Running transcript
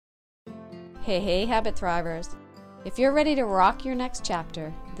Hey, Habit Thrivers. If you're ready to rock your next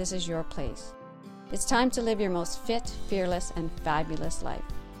chapter, this is your place. It's time to live your most fit, fearless, and fabulous life.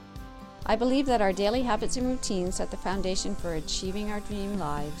 I believe that our daily habits and routines set the foundation for achieving our dream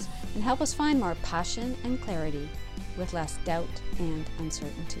lives and help us find more passion and clarity with less doubt and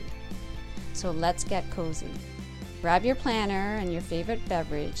uncertainty. So let's get cozy. Grab your planner and your favorite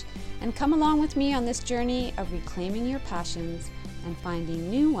beverage and come along with me on this journey of reclaiming your passions and finding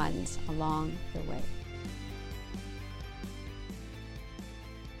new ones along the way.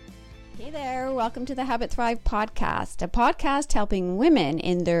 Hey there, welcome to the Habit Thrive podcast, a podcast helping women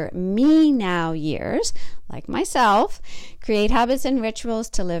in their me now years, like myself, create habits and rituals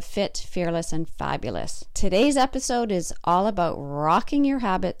to live fit, fearless, and fabulous. Today's episode is all about rocking your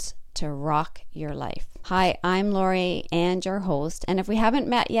habits to rock your life. Hi, I'm Lori and your host, and if we haven't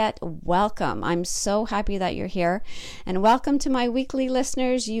met yet, welcome. I'm so happy that you're here, and welcome to my weekly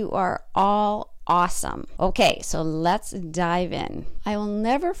listeners. You are all awesome. Okay, so let's dive in. I will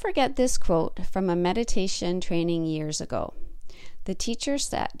never forget this quote from a meditation training years ago. The teacher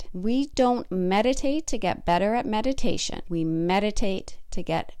said, "We don't meditate to get better at meditation. We meditate to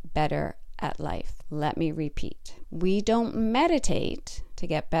get better at life." Let me repeat. We don't meditate to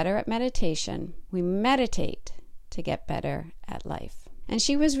get better at meditation. We meditate to get better at life. And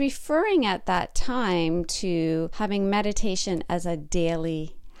she was referring at that time to having meditation as a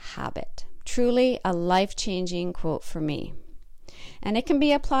daily habit. Truly a life-changing quote for me. And it can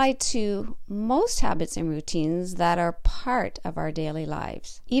be applied to most habits and routines that are part of our daily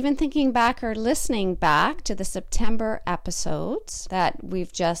lives. Even thinking back or listening back to the September episodes that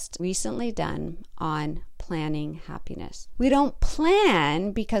we've just recently done on planning happiness. We don't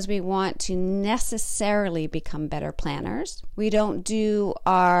plan because we want to necessarily become better planners. We don't do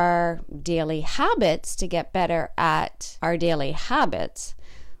our daily habits to get better at our daily habits.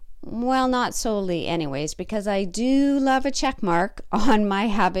 Well, not solely anyways, because I do love a check mark on my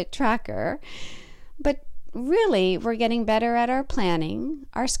habit tracker. But really, we're getting better at our planning,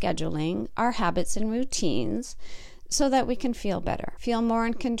 our scheduling, our habits and routines so that we can feel better, feel more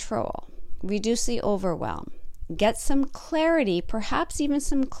in control, reduce the overwhelm, get some clarity, perhaps even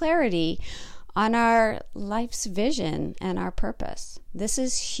some clarity on our life's vision and our purpose. This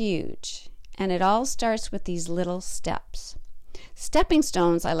is huge, and it all starts with these little steps. Stepping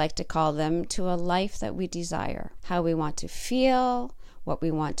stones, I like to call them, to a life that we desire. How we want to feel, what we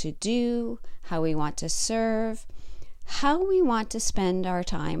want to do, how we want to serve, how we want to spend our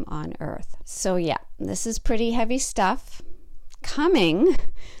time on earth. So yeah, this is pretty heavy stuff coming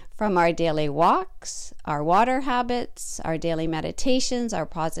from our daily walks, our water habits, our daily meditations, our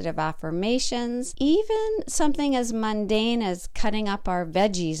positive affirmations, even something as mundane as cutting up our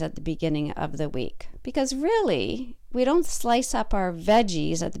veggies at the beginning of the week. Because really, we don't slice up our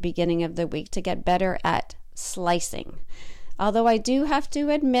veggies at the beginning of the week to get better at slicing. Although I do have to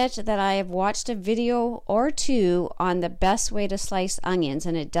admit that I have watched a video or two on the best way to slice onions,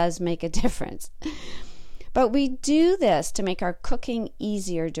 and it does make a difference. But we do this to make our cooking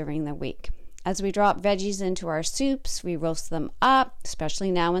easier during the week. As we drop veggies into our soups, we roast them up,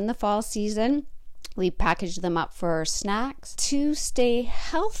 especially now in the fall season. We package them up for our snacks to stay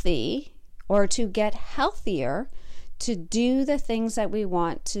healthy or to get healthier, to do the things that we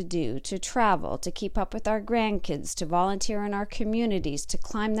want to do, to travel, to keep up with our grandkids, to volunteer in our communities, to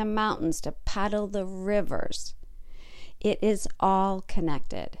climb the mountains, to paddle the rivers. It is all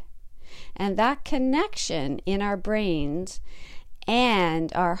connected. And that connection in our brains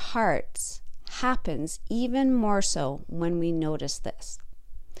and our hearts happens even more so when we notice this.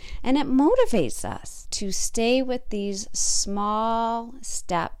 And it motivates us to stay with these small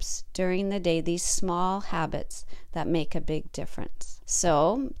steps during the day, these small habits that make a big difference.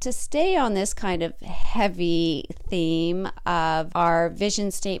 So to stay on this kind of heavy theme of our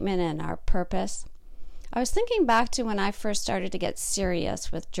vision statement and our purpose, I was thinking back to when I first started to get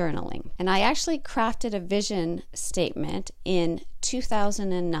serious with journaling. And I actually crafted a vision statement in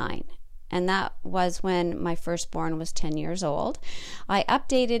 2009. And that was when my firstborn was 10 years old. I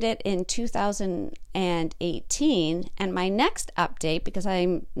updated it in 2018, and my next update, because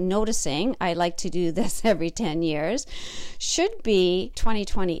I'm noticing I like to do this every 10 years, should be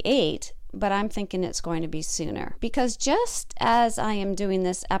 2028. But I'm thinking it's going to be sooner, because just as I am doing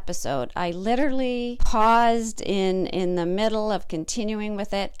this episode, I literally paused in the middle of continuing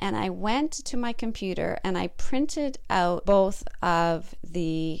with it, and I went to my computer and I printed out both of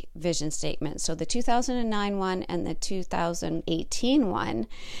the vision statements, so the 2009 one and the 2018 one,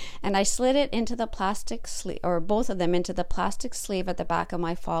 and I slid it into the plastic sleeve, or both of them into the plastic sleeve at the back of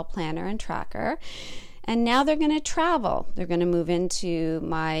my fall planner and tracker. And now they're going to travel. They're going to move into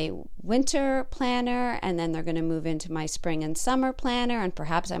my winter planner, and then they're going to move into my spring and summer planner, and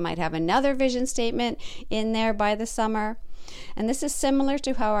perhaps I might have another vision statement in there by the summer. And this is similar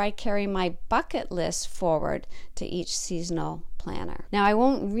to how I carry my bucket list forward to each seasonal planner. Now, I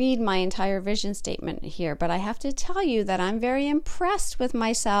won't read my entire vision statement here, but I have to tell you that I'm very impressed with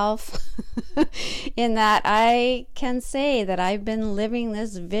myself in that I can say that I've been living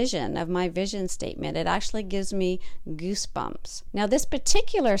this vision of my vision statement. It actually gives me goosebumps. Now, this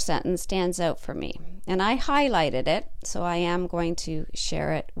particular sentence stands out for me, and I highlighted it, so I am going to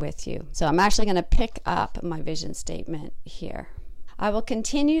share it with you. So I'm actually going to pick up my vision statement here. I will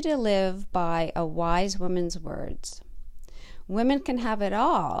continue to live by a wise woman's words. Women can have it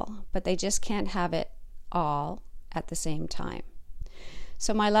all, but they just can't have it all at the same time.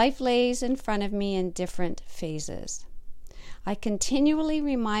 So my life lays in front of me in different phases. I continually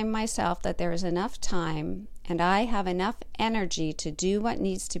remind myself that there is enough time and I have enough energy to do what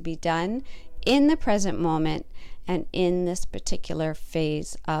needs to be done in the present moment and in this particular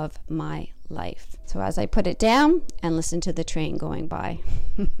phase of my life. So as I put it down and listen to the train going by.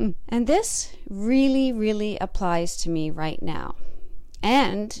 And this really, really applies to me right now.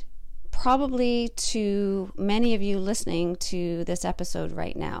 And probably to many of you listening to this episode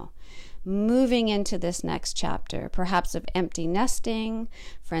right now. Moving into this next chapter, perhaps of empty nesting,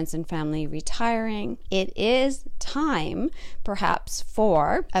 friends and family retiring. It is time, perhaps,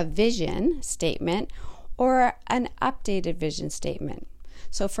 for a vision statement or an updated vision statement.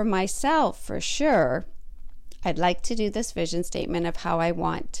 So for myself, for sure, I'd like to do this vision statement of how I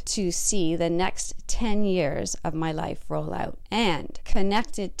want to see the next 10 years of my life roll out. And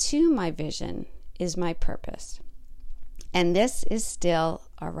connected to my vision is my purpose. And this is still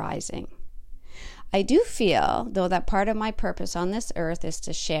arising. I do feel, though, that part of my purpose on this earth is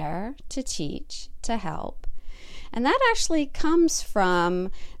to share, to teach, to help. And that actually comes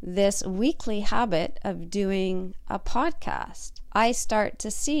from this weekly habit of doing a podcast. I start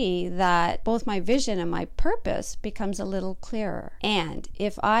to see that both my vision and my purpose becomes a little clearer. And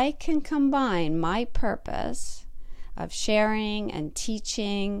if I can combine my purpose of sharing and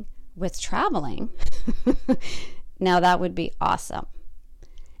teaching with traveling, now that would be awesome.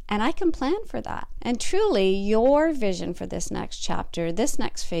 And I can plan for that. And truly, your vision for this next chapter, this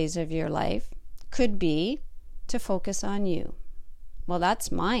next phase of your life, could be to focus on you. Well,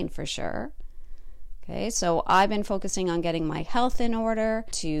 that's mine for sure. Okay, so I've been focusing on getting my health in order,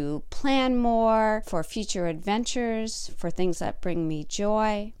 to plan more for future adventures, for things that bring me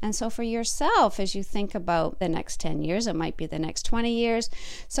joy. And so for yourself, as you think about the next 10 years, it might be the next 20 years.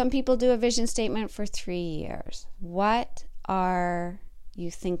 Some people do a vision statement for 3 years. What are you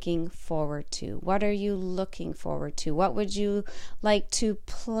thinking forward to? What are you looking forward to? What would you like to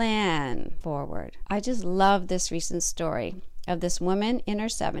plan forward? I just love this recent story of this woman in her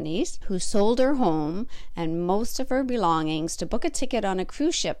 70s who sold her home and most of her belongings to book a ticket on a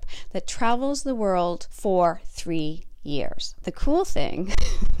cruise ship that travels the world for 3 years. The cool thing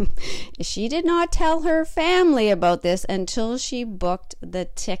is she did not tell her family about this until she booked the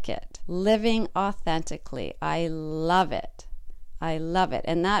ticket. Living authentically. I love it. I love it.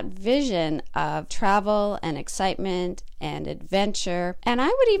 And that vision of travel and excitement and adventure. And I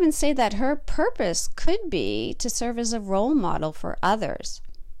would even say that her purpose could be to serve as a role model for others,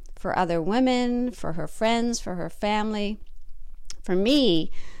 for other women, for her friends, for her family. For me,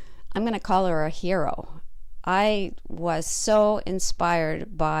 I'm going to call her a hero. I was so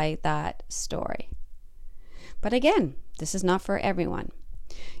inspired by that story. But again, this is not for everyone.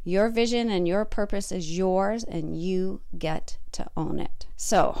 Your vision and your purpose is yours, and you get to own it.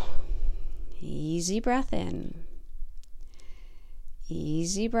 So, easy breath in,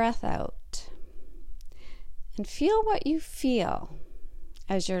 easy breath out, and feel what you feel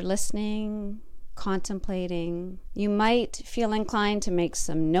as you're listening, contemplating. You might feel inclined to make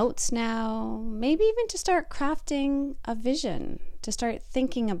some notes now, maybe even to start crafting a vision, to start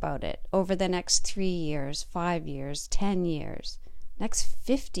thinking about it over the next 3 years, 5 years, 10 years. Next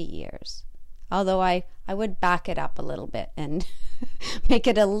 50 years. Although I would back it up a little bit and make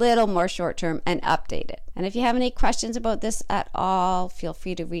it a little more short term and update it. And if you have any questions about this at all, feel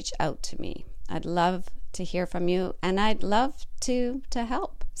free to reach out to me. I'd love to hear from you, and I'd love to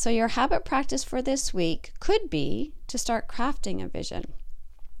help. So your habit practice for this week could be to start crafting a vision.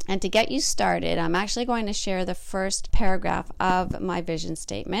 And to get you started, I'm actually going to share the first paragraph of my vision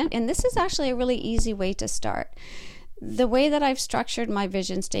statement. And this is actually a really easy way to start. The way that I've structured my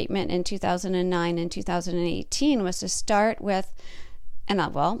vision statement in 2009 and 2018 was to start with, and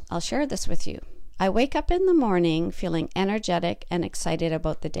I'll share this with you. I wake up in the morning feeling energetic and excited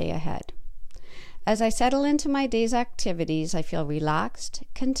about the day ahead. As I settle into my day's activities, I feel relaxed,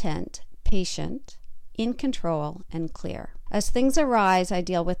 content, patient, in control, and clear. As things arise, I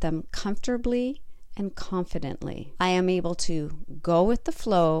deal with them comfortably and confidently. I am able to go with the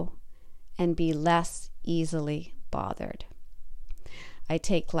flow and be less easily bothered. I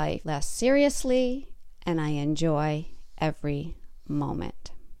take life less seriously and I enjoy every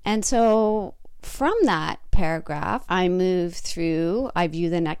moment. And so from that paragraph, I move through, I view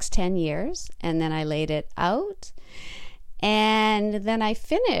the next 10 years, and then I laid it out. And then I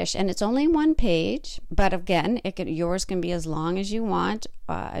finish, and it's only one page, but again, yours can be as long as you want,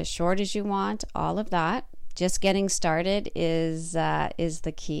 as short as you want, all of that. Just getting started is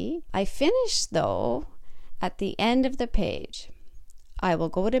the key. I finish, though, at the end of the page. I will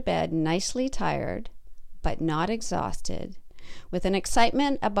go to bed nicely tired, but not exhausted, with an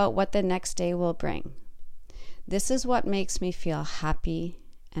excitement about what the next day will bring. This is what makes me feel happy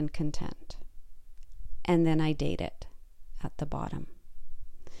and content. And then I date it at the bottom.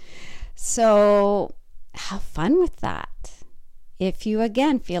 So have fun with that. If you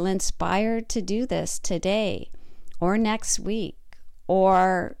again feel inspired to do this today or next week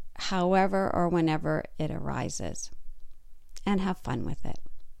or however or whenever it arises, and have fun with it.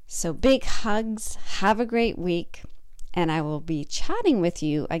 So big hugs, have a great week, and I will be chatting with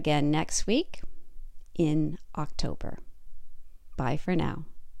you again next week in October. Bye for now.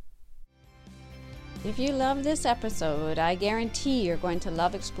 If you love this episode, I guarantee you're going to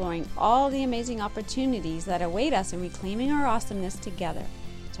love exploring all the amazing opportunities that await us in reclaiming our awesomeness together.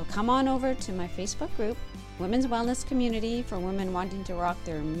 So come on over to my Facebook group, Women's Wellness Community for women wanting to rock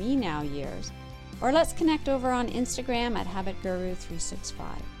their Me Now years, or let's connect over on Instagram at Habit Guru 365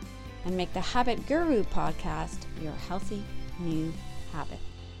 and make the Habit Guru podcast your healthy new habit.